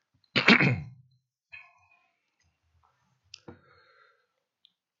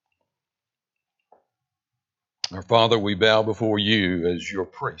Father, we bow before you as your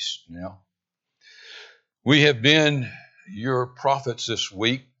priest now. We have been your prophets this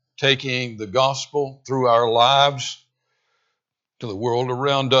week, taking the gospel through our lives to the world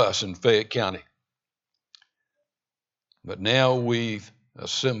around us in Fayette County. But now we've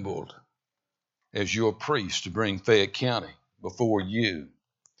assembled as your priest to bring Fayette County before you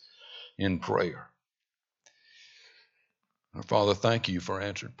in prayer. Our Father, thank you for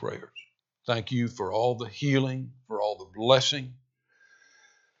answered prayers. Thank you for all the healing, for all the blessing,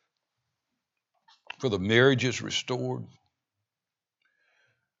 for the marriages restored,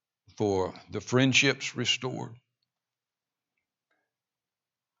 for the friendships restored,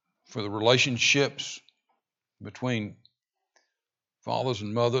 for the relationships between fathers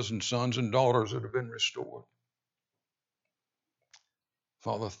and mothers and sons and daughters that have been restored.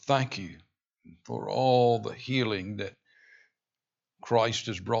 Father, thank you for all the healing that Christ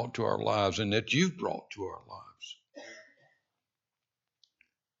has brought to our lives and that you've brought to our lives.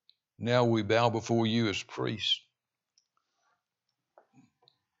 Now we bow before you as priests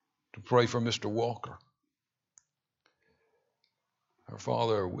to pray for Mr. Walker. Our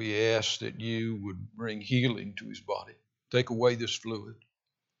Father, we ask that you would bring healing to his body. Take away this fluid.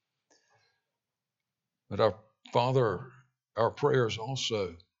 But our Father, our prayers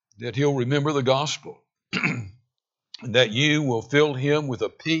also that he'll remember the gospel, and that you will fill him with a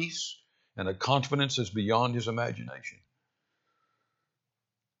peace and a confidence that's beyond his imagination.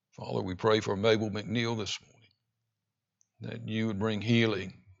 Father, we pray for Mabel McNeil this morning, that you would bring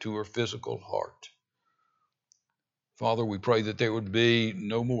healing to her physical heart. Father, we pray that there would be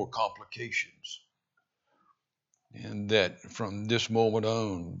no more complications, and that from this moment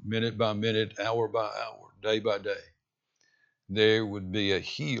on, minute by minute, hour by hour, day by day, there would be a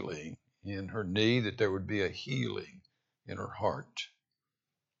healing in her knee, that there would be a healing in her heart.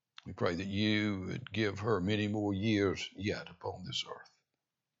 We pray that you would give her many more years yet upon this earth,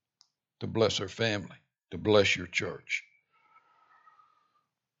 to bless her family, to bless your church.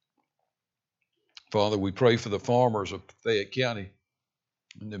 Father, we pray for the farmers of Fayette County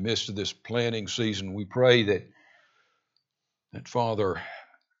in the midst of this planting season. We pray that Father,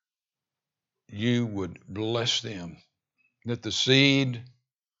 you would bless them, that the seed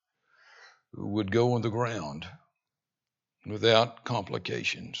would go in the ground without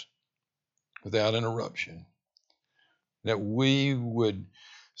complications, without interruption, that we would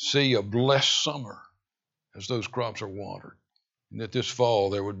see a blessed summer as those crops are watered, and that this fall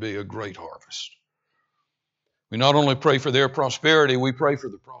there would be a great harvest. We not only pray for their prosperity, we pray for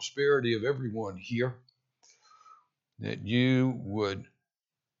the prosperity of everyone here, that you would,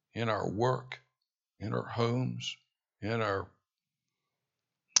 in our work, in our homes, in our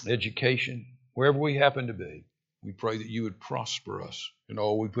education, wherever we happen to be, we pray that you would prosper us in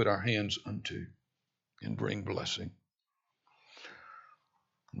all we put our hands unto and bring blessing.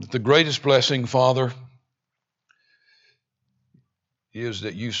 The greatest blessing, Father, is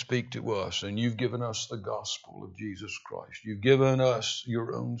that you speak to us, and you've given us the gospel of Jesus Christ. You've given us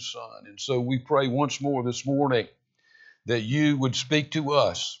your own Son. And so we pray once more this morning that you would speak to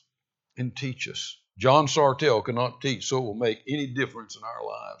us and teach us. John Sartell cannot teach so it will make any difference in our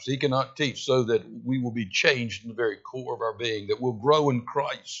lives. He cannot teach so that we will be changed in the very core of our being, that we'll grow in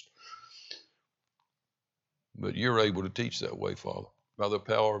Christ. But you're able to teach that way, Father, by the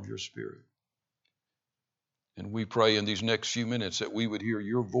power of your Spirit. And we pray in these next few minutes that we would hear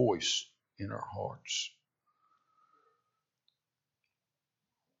your voice in our hearts.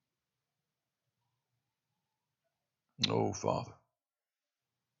 Oh, Father,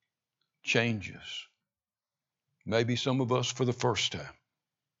 change us. Maybe some of us for the first time,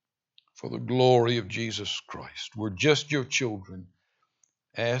 for the glory of Jesus Christ. We're just your children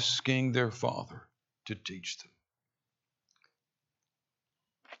asking their Father to teach them.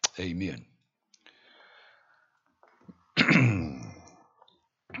 Amen.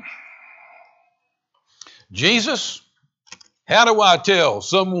 Jesus, how do I tell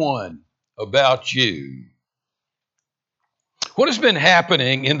someone about you? What has been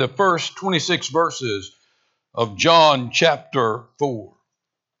happening in the first 26 verses of John chapter 4?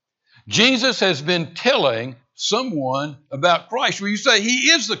 Jesus has been telling someone about Christ. Well, you say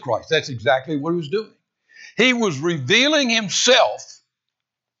he is the Christ. That's exactly what he was doing. He was revealing himself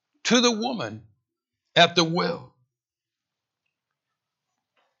to the woman at the well.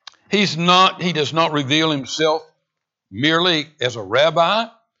 He does not reveal himself merely as a rabbi,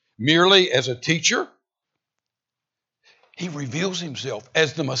 merely as a teacher. He reveals himself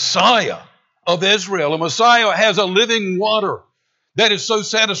as the Messiah of Israel. A Messiah has a living water that is so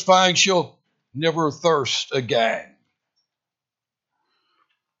satisfying she'll never thirst again.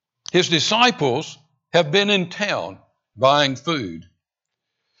 His disciples have been in town buying food.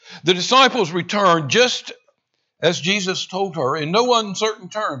 The disciples returned just as Jesus told her in no uncertain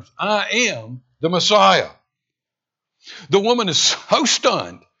terms, I am the Messiah. The woman is so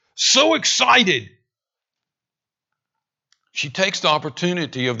stunned, so excited. She takes the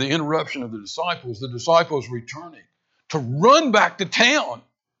opportunity of the interruption of the disciples returning, to run back to town.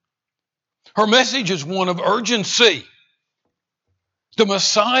 Her message is one of urgency. The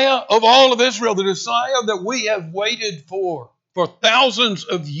Messiah of all of Israel, the Messiah that we have waited for thousands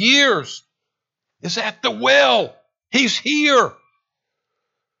of years, is at the well. He's here.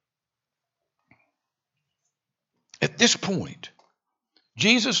 At this point,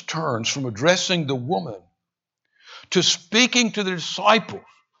 Jesus turns from addressing the woman to speaking to the disciples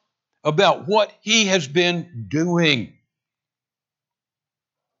about what he has been doing.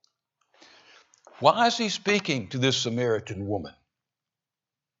 Why is he speaking to this Samaritan woman?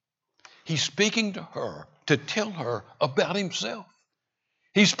 He's speaking to her to tell her about himself.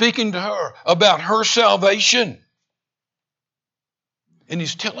 He's speaking to her about her salvation. And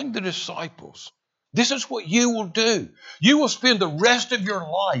he's telling the disciples, this is what you will do. You will spend the rest of your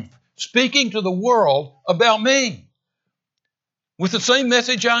life speaking to the world about me. With the same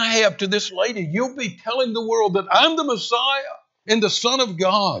message I have to this lady, you'll be telling the world that I'm the Messiah and the Son of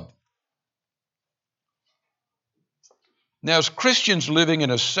God. Now, as Christians living in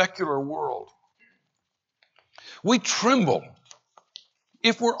a secular world, we tremble.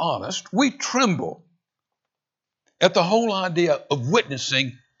 If we're honest, we tremble at the whole idea of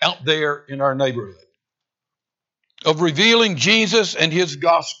witnessing out there in our neighborhood, of revealing Jesus and his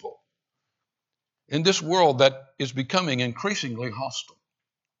gospel in this world that is becoming increasingly hostile.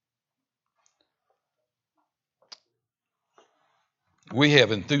 We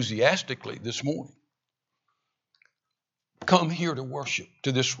have enthusiastically this morning come here to worship,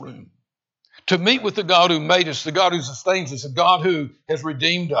 to this room, to meet with the God who made us, the God who sustains us, the God who has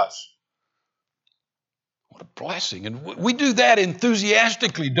redeemed us. What a blessing. And we do that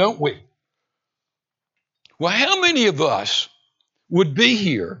enthusiastically, don't we? Well, how many of us would be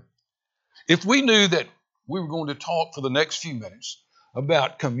here if we knew that we were going to talk for the next few minutes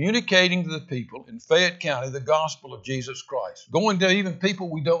about communicating to the people in Fayette County the gospel of Jesus Christ, going to even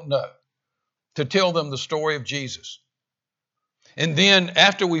people we don't know to tell them the story of Jesus? And then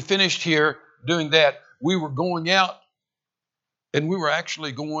after we finished here doing that, we were going out and we were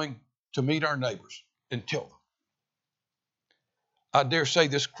actually going to meet our neighbors and tell them. I dare say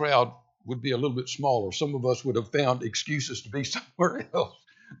this crowd would be a little bit smaller. Some of us would have found excuses to be somewhere else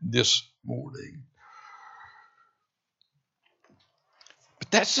this morning.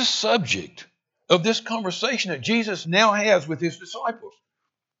 But that's the subject of this conversation that Jesus now has with his disciples.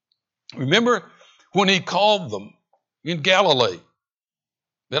 Remember when he called them in Galilee,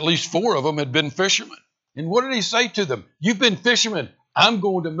 at least 4 of them had been fishermen. And what did he say to them? You've been fishermen. I'm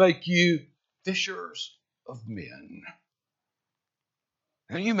going to make you fishers of men.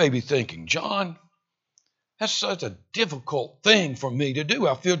 Now you may be thinking, John, that's such a difficult thing for me to do.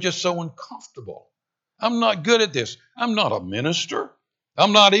 I feel just so uncomfortable. I'm not good at this. I'm not a minister.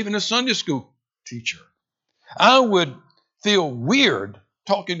 I'm not even a Sunday school teacher. I would feel weird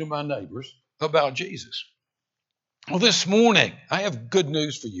talking to my neighbors about Jesus. Well, this morning, I have good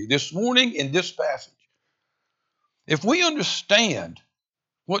news for you. This morning in this passage, if we understand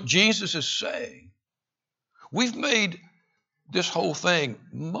what Jesus is saying, we've made this whole thing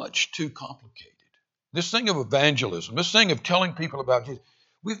much too complicated. This thing of evangelism, this thing of telling people about Jesus,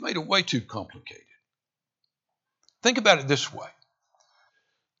 we've made it way too complicated. Think about it this way.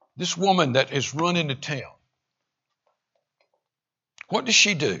 This woman that is run into town, what does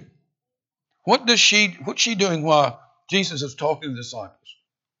she do? What's she doing while Jesus is talking to the disciples?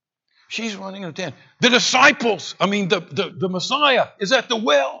 She's running into town. The Messiah is at the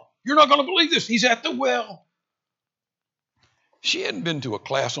well. You're not going to believe this. He's at the well. She hadn't been to a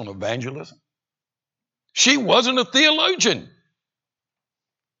class on evangelism. She wasn't a theologian.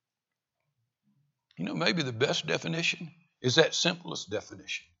 You know, maybe the best definition is that simplest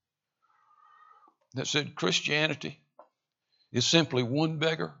definition that said Christianity is simply one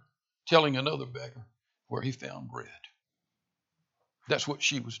beggar telling another beggar where he found bread. That's what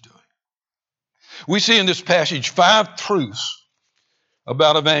she was doing. We see in this passage 5 truths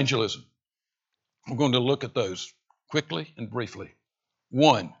about evangelism. We're going to look at those quickly and briefly.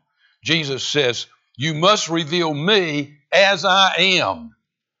 1, Jesus says, you must reveal me as I am,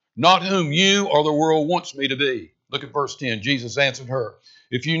 not whom you or the world wants me to be. Look at verse 10. Jesus answered her,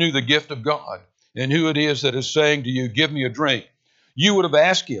 if you knew the gift of God and who it is that is saying to you, give me a drink, you would have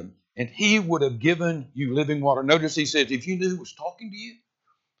asked him, and he would have given you living water. Notice he says, if you knew who was talking to you,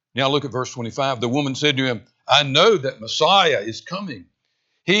 Now look at verse 25. The woman said to him, I know that Messiah is coming,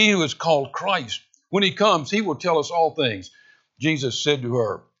 he who is called Christ. When he comes, he will tell us all things. Jesus said to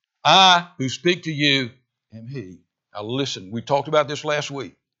her, I who speak to you am he. Now listen, we talked about this last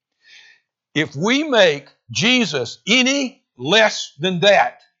week. If we make Jesus any less than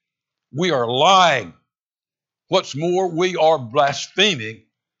that, we are lying. What's more, we are blaspheming.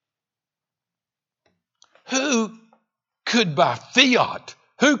 Who could by fiat,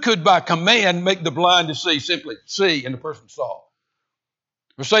 who could by command make the blind to see, simply see, and the person saw?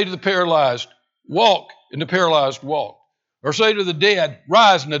 Or say to the paralyzed, walk, and the paralyzed walked. Or say to the dead,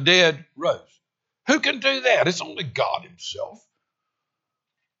 rise, and the dead rose. Who can do that? It's only God himself.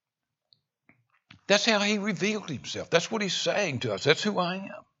 That's how he revealed himself. That's what he's saying to us. That's who I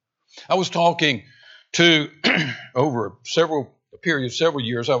am. I was talking to, over several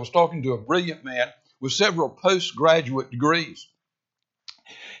years, I was talking to a brilliant man with several postgraduate degrees.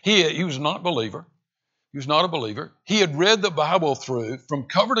 He was not a believer. He was not a believer. He had read the Bible through from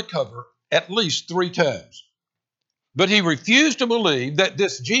cover to cover at least 3 times. But he refused to believe that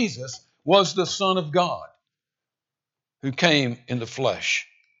this Jesus was the Son of God who came in the flesh.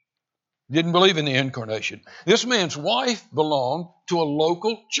 Didn't believe in the incarnation. This man's wife belonged to a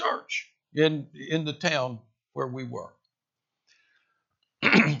local church in the town where we were.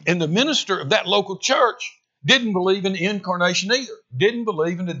 And the minister of that local church didn't believe in the incarnation either. Didn't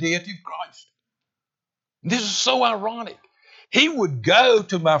believe in the deity of Christ. This is so ironic. He would go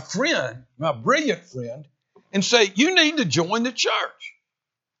to my friend, my brilliant friend, and say, you need to join the church.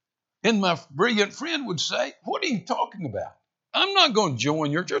 And my brilliant friend would say, what are you talking about? I'm not going to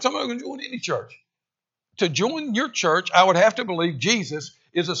join your church. I'm not going to join any church. To join your church, I would have to believe Jesus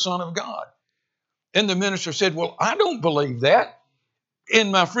is the Son of God. And the minister said, well, I don't believe that.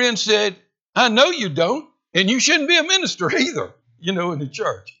 And my friend said, I know you don't, and you shouldn't be a minister either, in the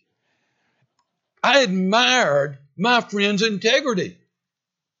church. I admired my friend's integrity.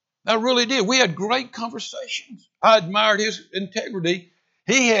 I really did. We had great conversations. I admired his integrity.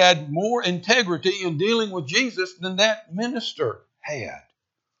 He had more integrity in dealing with Jesus than that minister had.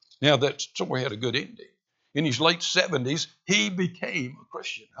 Now, that story had a good ending. In his late 70s, he became a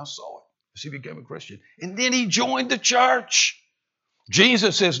Christian. I saw it as he became a Christian. And then he joined the church.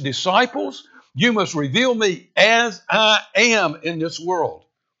 Jesus says, disciples, you must reveal me as I am in this world,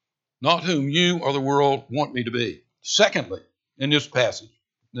 not whom you or the world want me to be. Secondly, in this passage,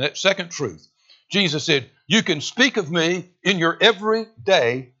 that second truth, Jesus said, you can speak of me in your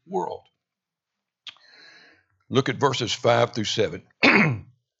everyday world. Look at verses 5 through 7.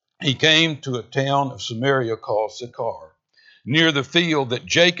 He came to a town of Samaria called Sychar, near the field that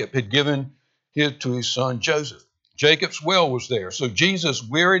Jacob had given to his son Joseph. Jacob's well was there. So Jesus,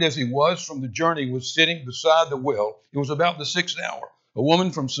 wearied as he was from the journey, was sitting beside the well. It was about the 6th hour. A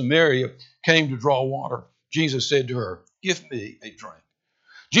woman from Samaria came to draw water. Jesus said to her, give me a drink.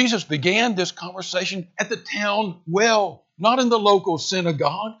 Jesus began this conversation at the town well, not in the local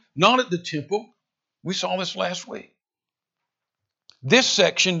synagogue, not at the temple. We saw this last week. This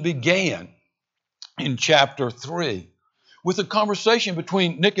section began in chapter 3 with a conversation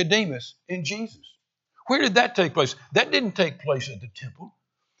between Nicodemus and Jesus. Where did that take place? That didn't take place at the temple.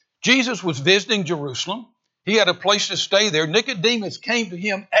 Jesus was visiting Jerusalem. He had a place to stay there. Nicodemus came to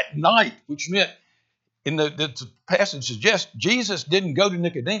him at night, which meant, in the passage suggests, Jesus didn't go to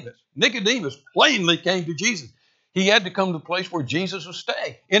Nicodemus. Nicodemus plainly came to Jesus. He had to come to the place where Jesus was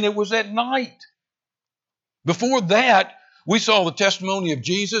staying, and it was at night. Before that, we saw the testimony of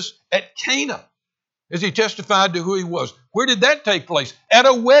Jesus at Cana as he testified to who he was. Where did that take place? At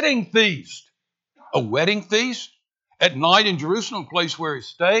a wedding feast. A wedding feast at night in Jerusalem, a place where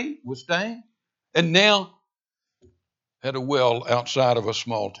he was staying, and now at a well outside of a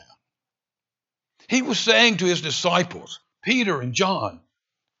small town. He was saying to his disciples, Peter and John,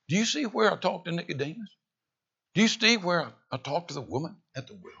 do you see where I talked to Nicodemus? Do you see where I talked to the woman at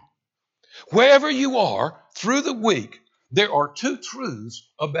the well? Wherever you are through the week, there are 2 truths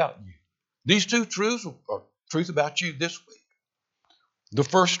about you. These 2 truths are truth about you this week. The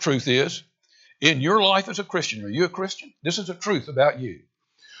first truth is, in your life as a Christian, are you a Christian? This is a truth about you.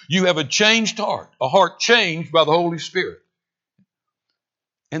 You have a changed heart, a heart changed by the Holy Spirit.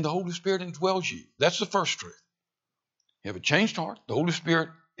 And the Holy Spirit indwells you. That's the first truth. You have a changed heart, the Holy Spirit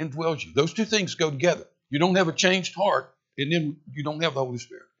indwells you. Those 2 things go together. You don't have a changed heart, and then you don't have the Holy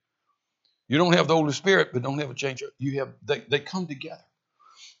Spirit. You don't have the Holy Spirit, but don't have a changed heart. They come together.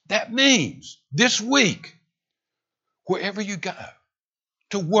 That means this week, wherever you go,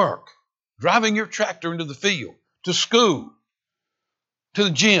 to work, driving your tractor into the field, to school, to the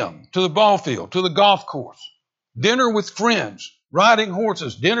gym, to the ball field, to the golf course, dinner with friends, riding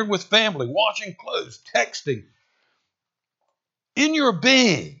horses, dinner with family, washing clothes, texting. In your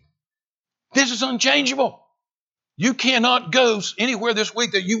being, this is unchangeable. You cannot go anywhere this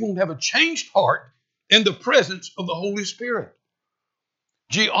week that you won't have a changed heart in the presence of the Holy Spirit.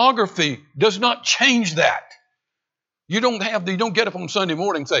 Geography does not change that. You don't get up on Sunday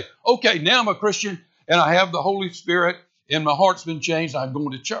morning and say, okay, now I'm a Christian and I have the Holy Spirit and my heart's been changed, I'm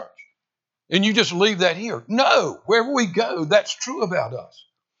going to church. And you just leave that here. No, wherever we go, that's true about us.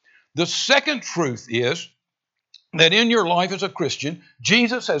 The second truth is that in your life as a Christian,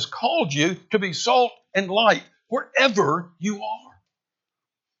 Jesus has called you to be salt and light wherever you are.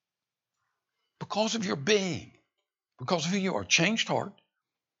 Because of your being, because of who you are, changed heart,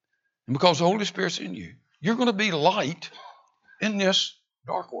 and because the Holy Spirit's in you, you're going to be light in this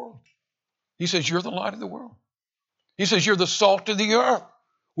dark world. He says, you're the light of the world. He says, you're the salt of the earth.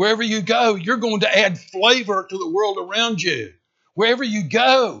 Wherever you go, you're going to add flavor to the world around you. Wherever you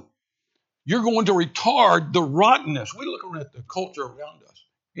go, you're going to retard the rottenness. We look at the culture around us,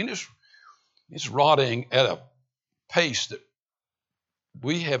 and it's rotting at a pace that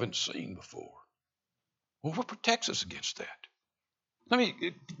we haven't seen before. Well, what protects us against that? Let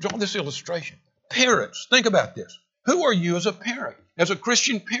me draw this illustration. Parents, think about this. Who are you as a parent? As a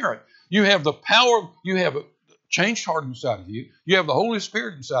Christian parent, you have the power, you have a changed heart inside of you. You have the Holy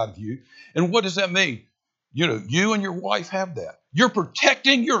Spirit inside of you. And what does that mean? You and your wife have that. You're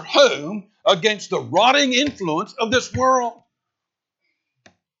protecting your home against the rotting influence of this world.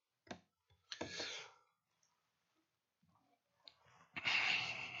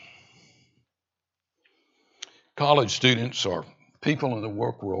 College students or people in the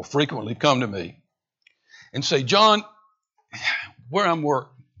work world frequently come to me and say, John, where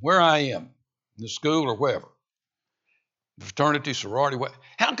I am, in the school or wherever, fraternity, sorority,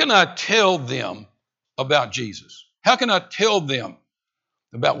 how can I tell them about Jesus? How can I tell them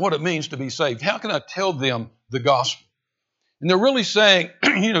about what it means to be saved? How can I tell them the gospel? And they're really saying,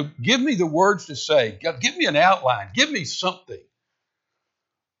 give me the words to say. Give me an outline. Give me something.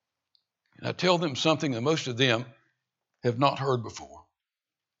 And I tell them something that most of them have not heard before.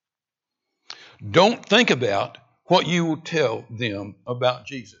 Don't think about what you will tell them about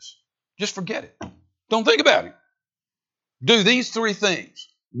Jesus. Just forget it. Don't think about it. Do these three things.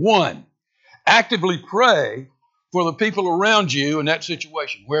 1, actively pray for the people around you in that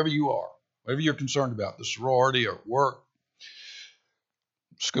situation, wherever you are, whatever you're concerned about, the sorority or work,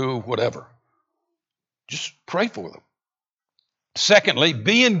 school, whatever. Just pray for them. Secondly,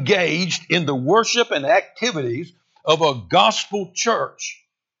 be engaged in the worship and activities of a gospel church.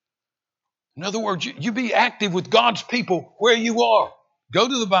 In other words, you be active with God's people where you are. Go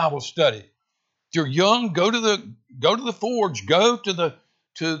to the Bible study. If you're young, go to the Forge. Go to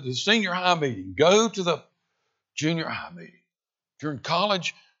the senior high meeting. Go to the junior high meeting. If you're in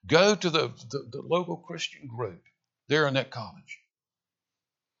college, go to the local Christian group there in that college.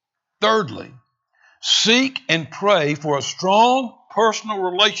 Thirdly, seek and pray for a strong personal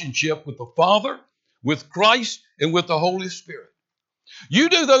relationship with the Father, with Christ, and with the Holy Spirit. You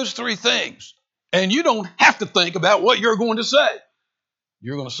do those three things, and you don't have to think about what you're going to say.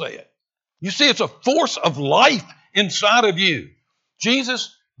 You're going to say it. You see, it's a force of life inside of you.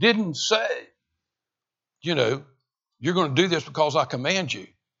 Jesus didn't say, you're going to do this because I command you.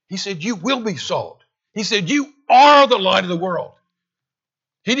 He said, you will be salt. He said, you are the light of the world.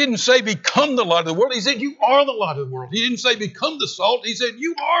 He didn't say become the light of the world. He said, you are the light of the world. He didn't say become the salt. He said,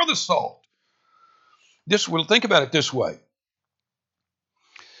 you are the salt. Think about it this way.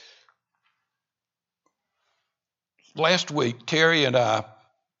 Last week, Terry and I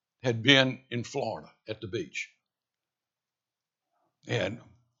had been in Florida at the beach. And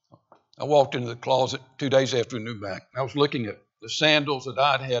I walked into the closet 2 days after we moved back. I was looking at the sandals that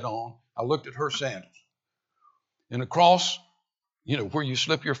I'd had on. I looked at her sandals. And across, where you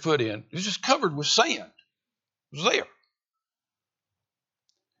slip your foot in, it was just covered with sand. It was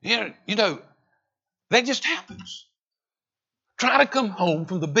there. That just happens. Try to come home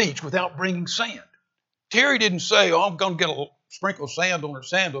from the beach without bringing sand. Terry didn't say, I'm going to get a sprinkle of sand on her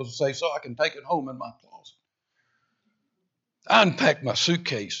sandals and say, so I can take it home in my closet. I unpacked my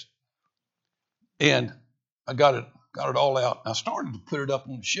suitcase and I got it all out. I started to put it up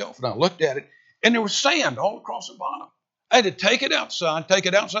on the shelf and I looked at it and there was sand all across the bottom. I had to take it outside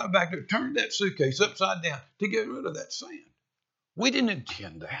back there, turn that suitcase upside down to get rid of that sand. We didn't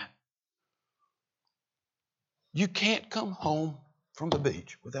intend that. You can't come home from the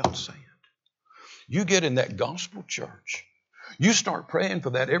beach without sand. You get in that gospel church. You start praying for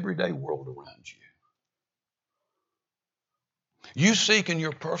that everyday world around you. You seek in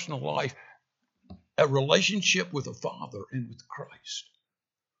your personal life a relationship with the Father and with Christ,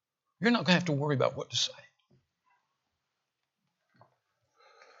 you're not going to have to worry about what to say.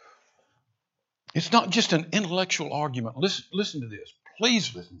 It's not just an intellectual argument. Listen to this.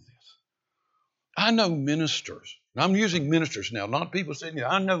 Please listen to this. I know ministers, and I'm using ministers now, not people sitting here.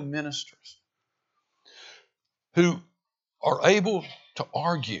 I know ministers who are able to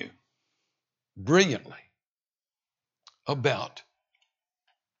argue brilliantly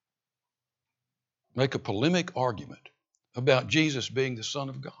make a polemic argument about Jesus being the Son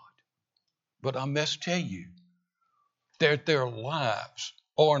of God. But I must tell you that their lives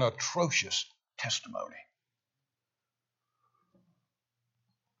are an atrocious testimony.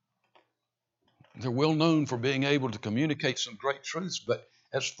 They're well known for being able to communicate some great truths, but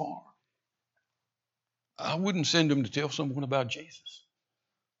as far, I wouldn't send them to tell someone about Jesus.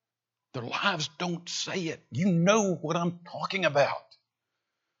 Their lives don't say it. You know what I'm talking about.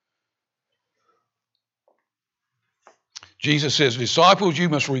 Jesus says, disciples, you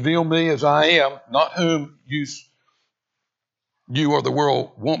must reveal me as I am, not whom you or the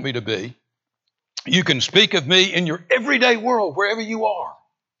world want me to be. You can speak of me in your everyday world, wherever you are.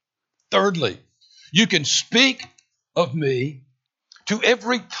 Thirdly, you can speak of me to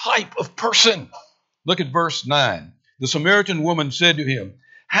every type of person. Look at verse 9. The Samaritan woman said to him,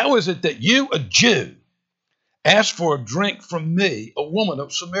 how is it that you, a Jew, ask for a drink from me, a woman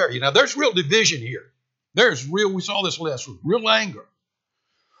of Samaria? Now, there's real division here. We saw this last week, real anger.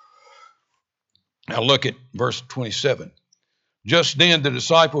 Now look at verse 27. Just then the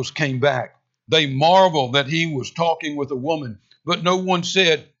disciples came back. They marveled that he was talking with a woman, but no one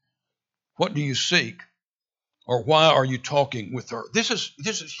said, what do you seek? Or why are you talking with her? This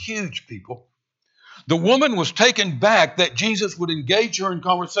is huge, people. The woman was taken back that Jesus would engage her in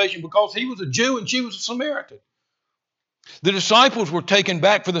conversation because he was a Jew and she was a Samaritan. The disciples were taken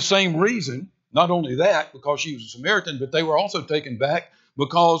back for the same reason. Not only that, because she was a Samaritan, but they were also taken back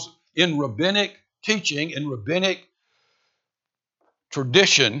because in rabbinic teaching, in rabbinic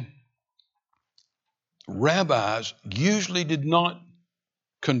tradition, rabbis usually did not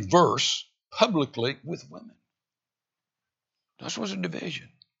converse publicly with women. This was a division.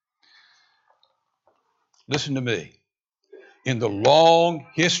 Listen to me. In the long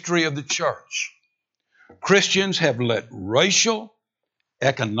history of the church, Christians have let racial,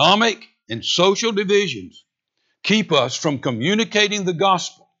 economic, and social divisions keep us from communicating the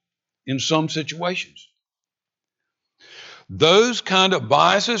gospel in some situations. Those kind of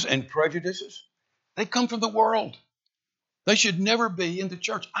biases and prejudices, they come from the world. They should never be in the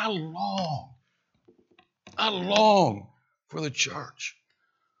church. I long for the church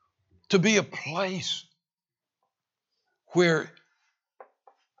to be a place where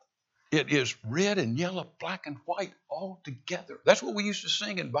it is red and yellow, black and white all together. That's what we used to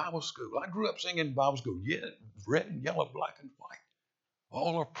sing in Bible school. I grew up singing in Bible school. Yeah, red and yellow, black and white.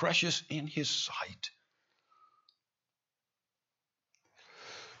 All are precious in his sight.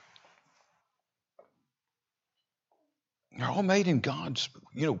 They're all made in God's,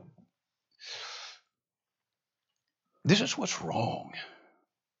 this is what's wrong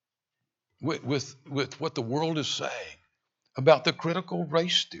with what the world is saying about the critical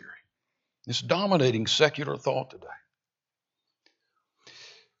race theory. It's dominating secular thought today.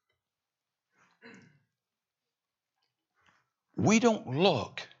 We don't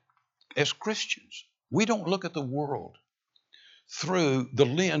look, as Christians, we don't look at the world through the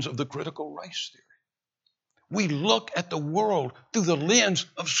lens of the critical race theory. We look at the world through the lens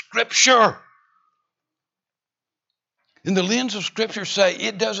of Scripture. And the lens of Scripture say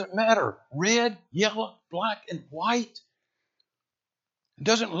it doesn't matter. Red, yellow, black, and white. It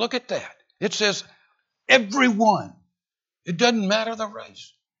doesn't look at that. It says everyone. It doesn't matter the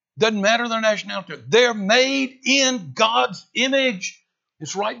race. It doesn't matter their nationality. They're made in God's image.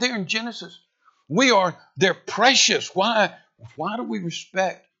 It's right there in Genesis. They're precious. Why do we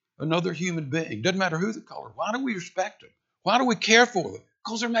respect another human being? Doesn't matter who the color. Why do we respect them? Why do we care for them?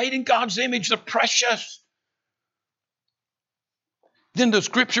 Because they're made in God's image. They're precious. Then the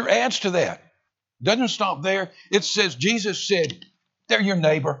Scripture adds to that. Doesn't stop there. It says, Jesus said, they're your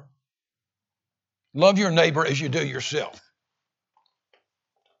neighbor. Love your neighbor as you do yourself.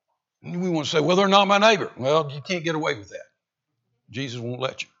 And we want to say, well, they're not my neighbor. Well, you can't get away with that. Jesus won't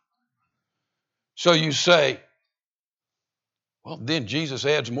let you. So you say, well, then Jesus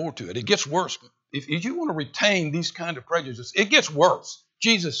adds more to it. It gets worse. If you want to retain these kind of prejudices, it gets worse.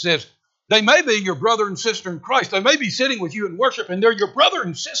 Jesus says, they may be your brother and sister in Christ. They may be sitting with you in worship, and they're your brother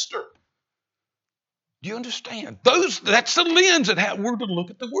and sister. Do you understand? That's the lens at how we're to look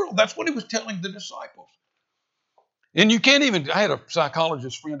at the world. That's what he was telling the disciples. And you can't even, I had a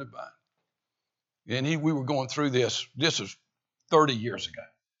psychologist friend of mine. And we were going through this. This was 30 years ago.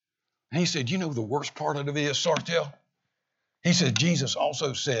 And he said, you know the worst part of it is, Sartell? He said, Jesus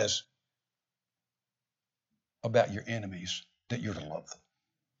also says about your enemies that you're to love them.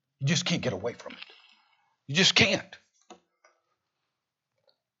 You just can't get away from it. You just can't.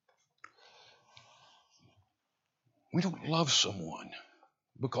 We don't love someone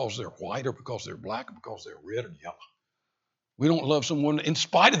because they're white or because they're black or because they're red or yellow. We don't love someone in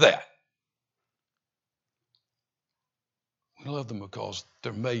spite of that. We love them because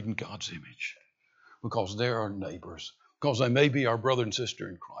they're made in God's image, because they're our neighbors, because they may be our brother and sister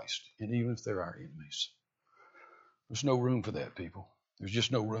in Christ, and even if they're our enemies. There's no room for that, people. There's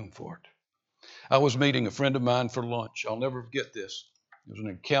just no room for it. I was meeting a friend of mine for lunch. I'll never forget this. It was an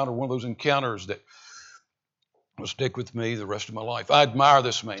encounter, one of those encounters that will stick with me the rest of my life. I admire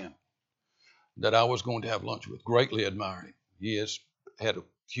this man that I was going to have lunch with, greatly admire him. He has had a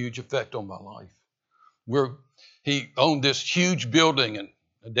huge effect on my life. He owned this huge building in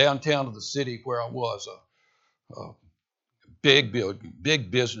downtown of the city where I was, a big building,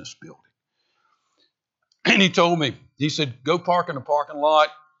 big business building. And he told me, he said, go park in the parking lot,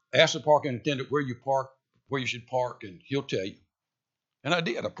 ask the parking attendant where you should park, and he'll tell you. And I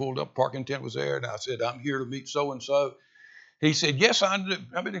did. I pulled up, parking attendant was there, and I said, I'm here to meet so-and-so. He said, yes, I've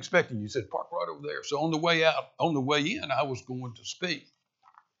been expecting you. He said, park right over there. So on the way in, I was going to speak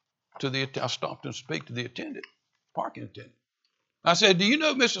I stopped and speak to the attendant, parking attendant. I said, do you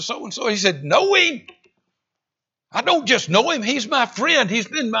know Mr. So-and-so? He said, know him? I don't just know him. He's my friend. He's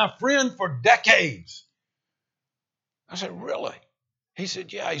been my friend for decades. I said, really? He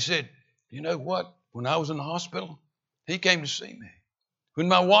said, yeah. He said, you know what? When I was in the hospital, he came to see me. When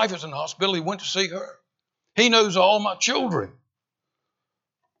my wife was in the hospital, he went to see her. He knows all my children.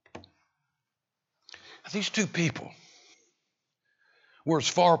 These two people were as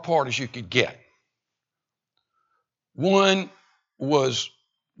far apart as you could get. One was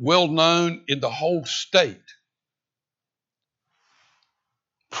well known in the whole state,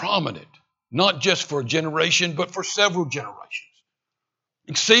 prominent, not just for a generation, but for several generations,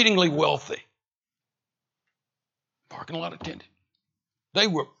 exceedingly wealthy. Parking lot attendant. They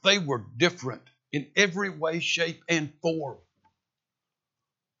were different in every way, shape, and form.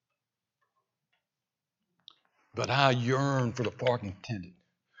 But I yearn for the parking attendant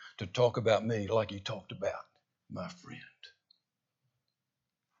to talk about me like he talked about my friend.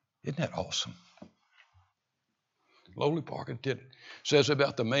 Isn't that awesome? Lowly parking attendant says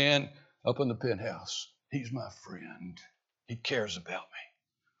about the man up in the penthouse, he's my friend. He cares about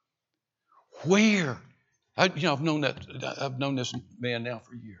me. Where? I've known this man now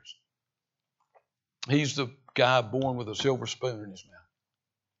for years. He's the guy born with a silver spoon in his mouth.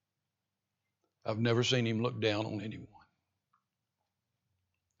 I've never seen him look down on anyone.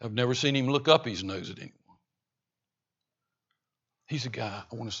 I've never seen him look up his nose at anyone. He's a guy,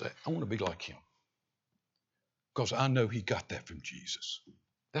 I want to be like him. Because I know he got that from Jesus.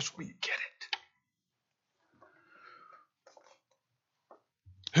 That's where you get it.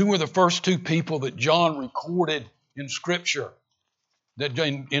 Who were the first two people that John recorded in Scripture? That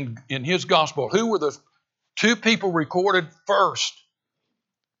in his gospel, who were the two people recorded first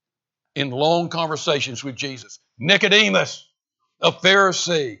in long conversations with Jesus? Nicodemus, a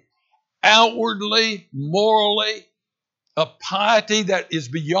Pharisee, outwardly, morally, a piety that is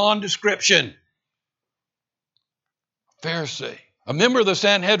beyond description. Pharisee, a member of the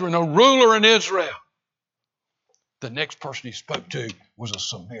Sanhedrin, a ruler in Israel. The next person he spoke to was a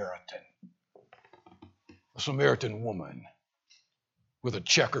Samaritan woman with a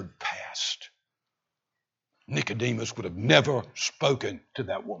checkered past. Nicodemus would have never spoken to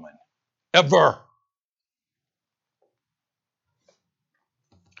that woman, ever.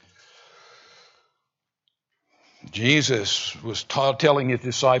 Jesus was telling his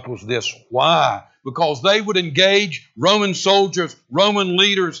disciples this. Why? Because they would engage Roman soldiers, Roman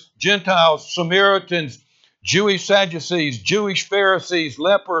leaders, Gentiles, Samaritans, Jewish Sadducees, Jewish Pharisees,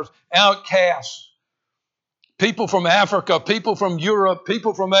 lepers, outcasts, people from Africa, people from Europe,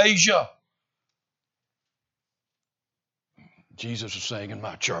 people from Asia. Jesus is saying, in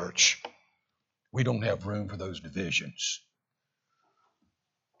my church, we don't have room for those divisions.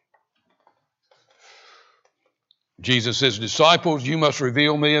 Jesus says, disciples, you must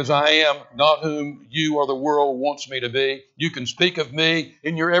reveal me as I am, not whom you or the world wants me to be. You can speak of me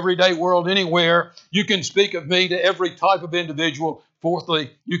in your everyday world anywhere. You can speak of me to every type of individual.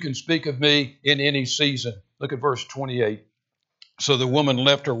 Fourthly, you can speak of me in any season. Look at verse 28. So the woman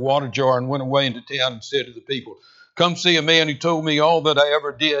left her water jar and went away into town and said to the people, come see a man who told me all that I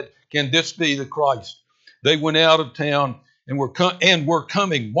ever did. Can this be the Christ? They went out of town And we're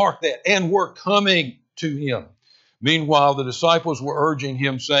coming, mark that, and we're coming to him. Meanwhile, the disciples were urging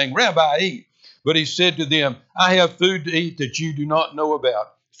him, saying, Rabbi, eat. But he said to them, I have food to eat that you do not know about.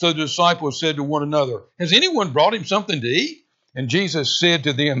 So the disciples said to one another, has anyone brought him something to eat? And Jesus said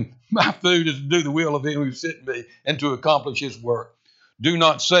to them, my food is to do the will of him who sent me and to accomplish his work. Do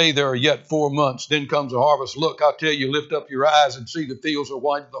not say there are yet 4 months, then comes the harvest. Look, I tell you, lift up your eyes and see the fields are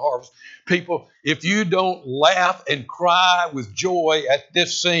white to the harvest. People, if you don't laugh and cry with joy at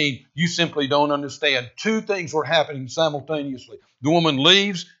this scene, you simply don't understand. Two things were happening simultaneously. The woman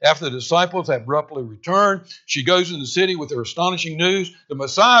leaves after the disciples have abruptly returned. She goes in the city with her astonishing news. The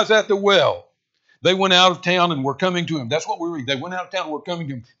Messiah's at the well. They went out of town and were coming to him. That's what we read. They went out of town and were coming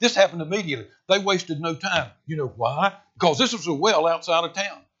to him. This happened immediately. They wasted no time. You know why? Because this was a well outside of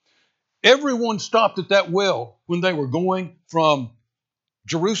town. Everyone stopped at that well when they were going from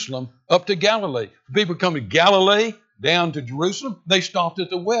Jerusalem up to Galilee. People coming to Galilee down to Jerusalem, they stopped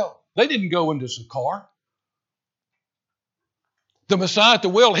at the well. They didn't go into Sychar. The Messiah at the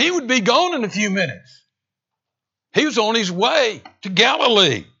well, he would be gone in a few minutes. He was on his way to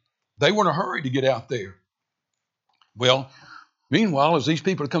Galilee. They were in a hurry to get out there. Well, meanwhile, as these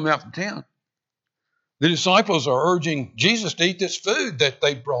people are coming out from town, the disciples are urging Jesus to eat this food that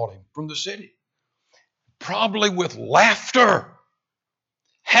they brought him from the city. Probably with laughter.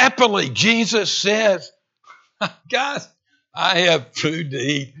 Happily, Jesus says, guys, I have food to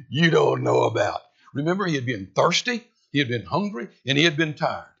eat you don't know about. Remember, he had been thirsty, he had been hungry, and he had been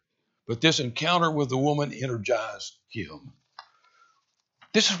tired. But this encounter with the woman energized him.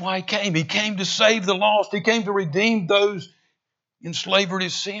 This is why he came. He came to save the lost. He came to redeem those in slavery to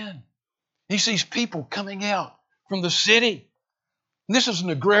sin. He sees people coming out from the city. And this is an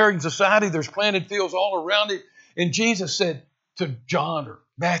agrarian society. There's planted fields all around it. And Jesus said to John or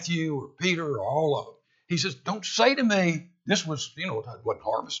Matthew or Peter or all of them, he says, don't say to me, this was, it wasn't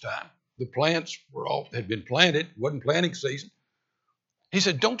harvest time. The plants had been planted. It wasn't planting season. He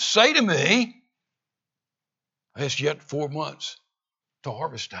said, don't say to me, it's yet 4 months to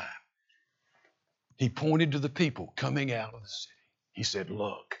harvest time. He pointed to the people coming out of the city. He said,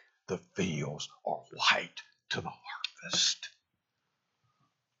 look, the fields are white to the harvest.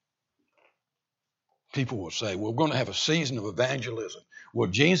 People will say, well, we're going to have a season of evangelism. Well,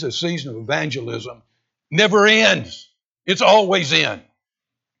 Jesus' season of evangelism never ends. It's always in.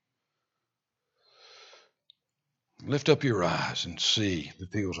 Lift up your eyes and see the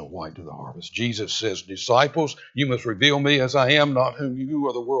fields are white to the harvest. Jesus says, disciples, you must reveal me as I am, not whom you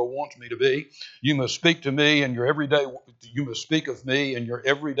or the world wants me to be. You must speak to me in your everyday, you must speak of me in your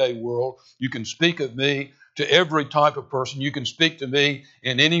everyday world. You can speak of me to every type of person. You can speak to me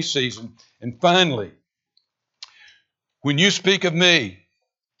in any season. And finally, when you speak of me,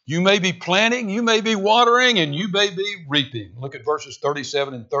 you may be planting, you may be watering, and you may be reaping. Look at verses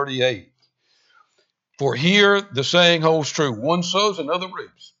 37 and 38. For here the saying holds true. One sows, another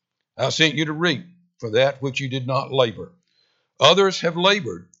reaps. I sent you to reap for that which you did not labor. Others have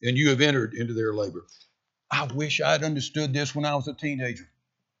labored, and you have entered into their labor. I wish I'd understood this when I was a teenager.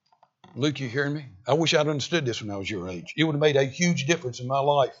 Luke, you hearing me? I wish I'd understood this when I was your age. It would have made a huge difference in my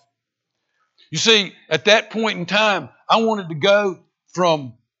life. You see, at that point in time, I wanted to go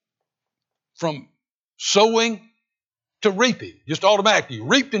from sowing to reaping, just automatically.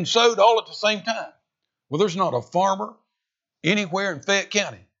 Reaped and sowed all at the same time. Well, there's not a farmer anywhere in Fayette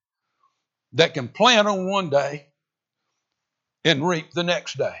County that can plant on one day and reap the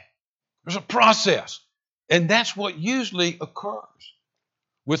next day. There's a process. And that's what usually occurs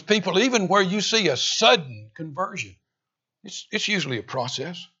with people, even where you see a sudden conversion. It's usually a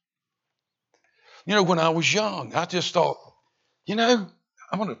process. When I was young, I just thought, I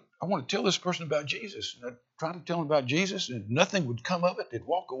want to tell this person about Jesus. And I'd try to tell them about Jesus, and nothing would come of it. They'd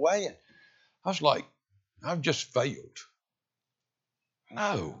walk away, and I was like, I've just failed.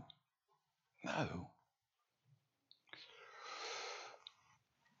 No.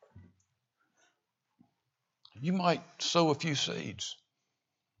 You might sow a few seeds.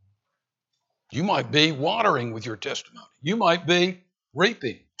 You might be watering with your testimony. You might be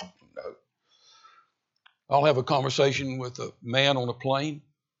reaping. No. I'll have a conversation with a man on a plane.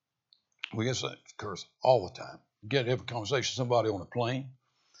 We get that occurs all the time. Have a conversation with somebody on a plane.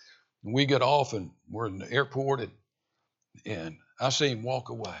 And we get off and we're in the airport and I see him walk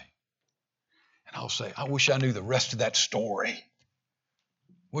away. And I'll say, I wish I knew the rest of that story.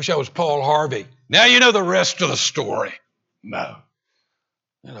 Wish I was Paul Harvey. Now you know the rest of the story. No.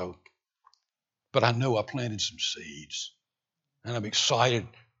 But I know I planted some seeds. And I'm excited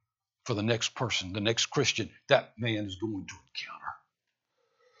for the next person, the next Christian that man is going to encounter.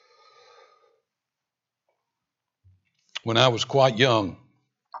 When I was quite young,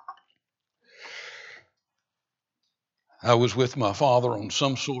 I was with my father on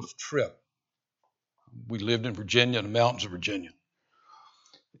some sort of trip. We lived in Virginia, in the mountains of Virginia.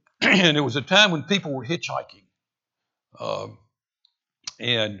 And it was a time when people were hitchhiking.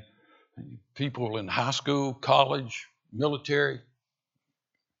 And people in high school, college, military,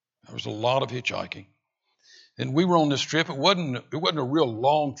 there was a lot of hitchhiking. And we were on this trip. It wasn't a real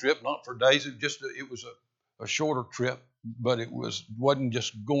long trip, not for days. It was a shorter trip, but wasn't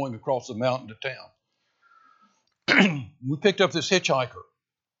just going across the mountain to town. We picked up this hitchhiker.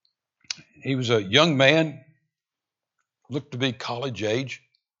 He was a young man, looked to be college age.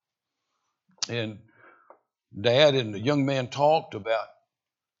 And Dad and the young man talked about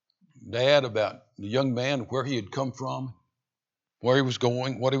the young man, where he had come from, where he was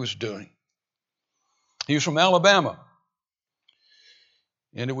going, what he was doing. He was from Alabama.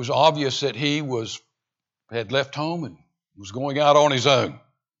 And it was obvious that he had left home and was going out on his own.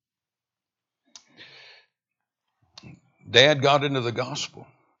 Dad got into the gospel.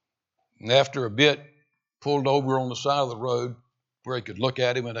 And after a bit, pulled over on the side of the road where he could look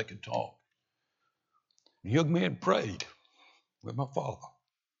at him and they could talk. The young man prayed with my father.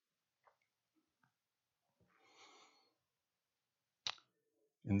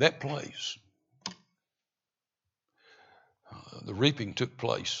 In that place, the reaping took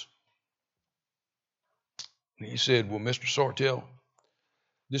place. And he said, well, Mr. Sartell,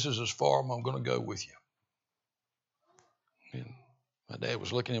 this is as far as I'm going to go with you. And my dad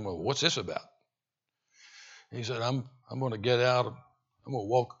was looking at him, well, what's this about? He said, I'm going to get out, I'm going to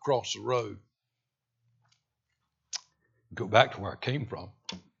walk across the road, go back to where I came from.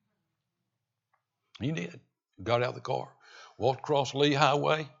 He did. Got out of the car, walked across Lee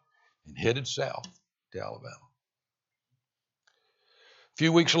Highway, and headed south to Alabama. A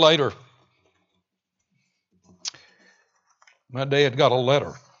few weeks later, my dad got a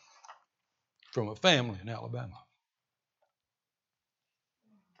letter from a family in Alabama.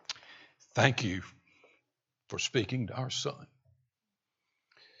 Thank you for speaking to our son.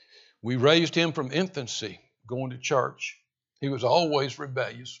 We raised him from infancy, going to church. He was always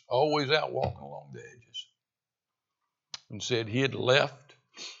rebellious, always out walking along the edges. And said he had left,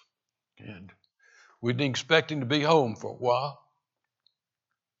 and we didn't expect him to be home for a while.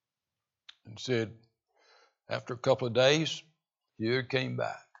 And said, after a couple of days, he came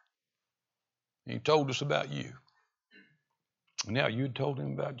back. And he told us about you. And now you had told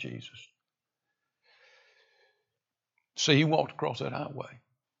him about Jesus. See, he walked across that highway.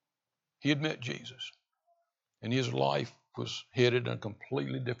 He had met Jesus. And his life was headed in a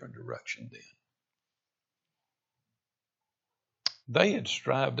completely different direction then.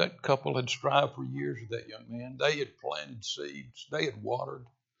 That couple had strived for years with that young man. They had planted seeds. They had watered.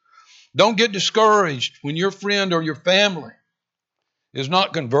 Don't get discouraged when your friend or your family is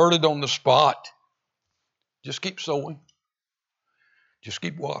not converted on the spot. Just keep sowing. Just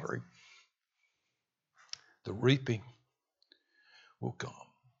keep watering. The reaping will come.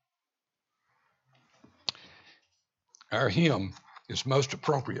 Our hymn is most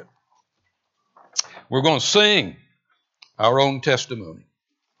appropriate. We're going to sing our own testimony.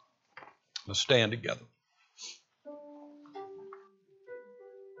 Let's stand together.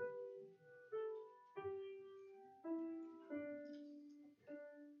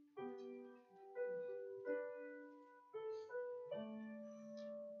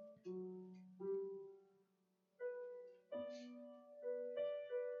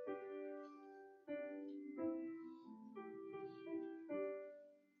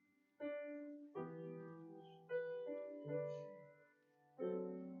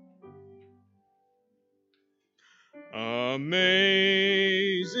 Amazing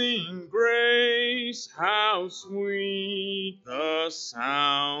grace, how sweet the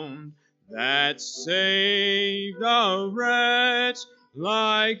sound that saved a wretch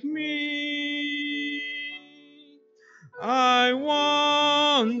like me. I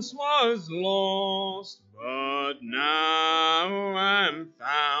once was lost, but now am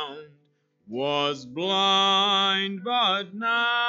found, was blind, but now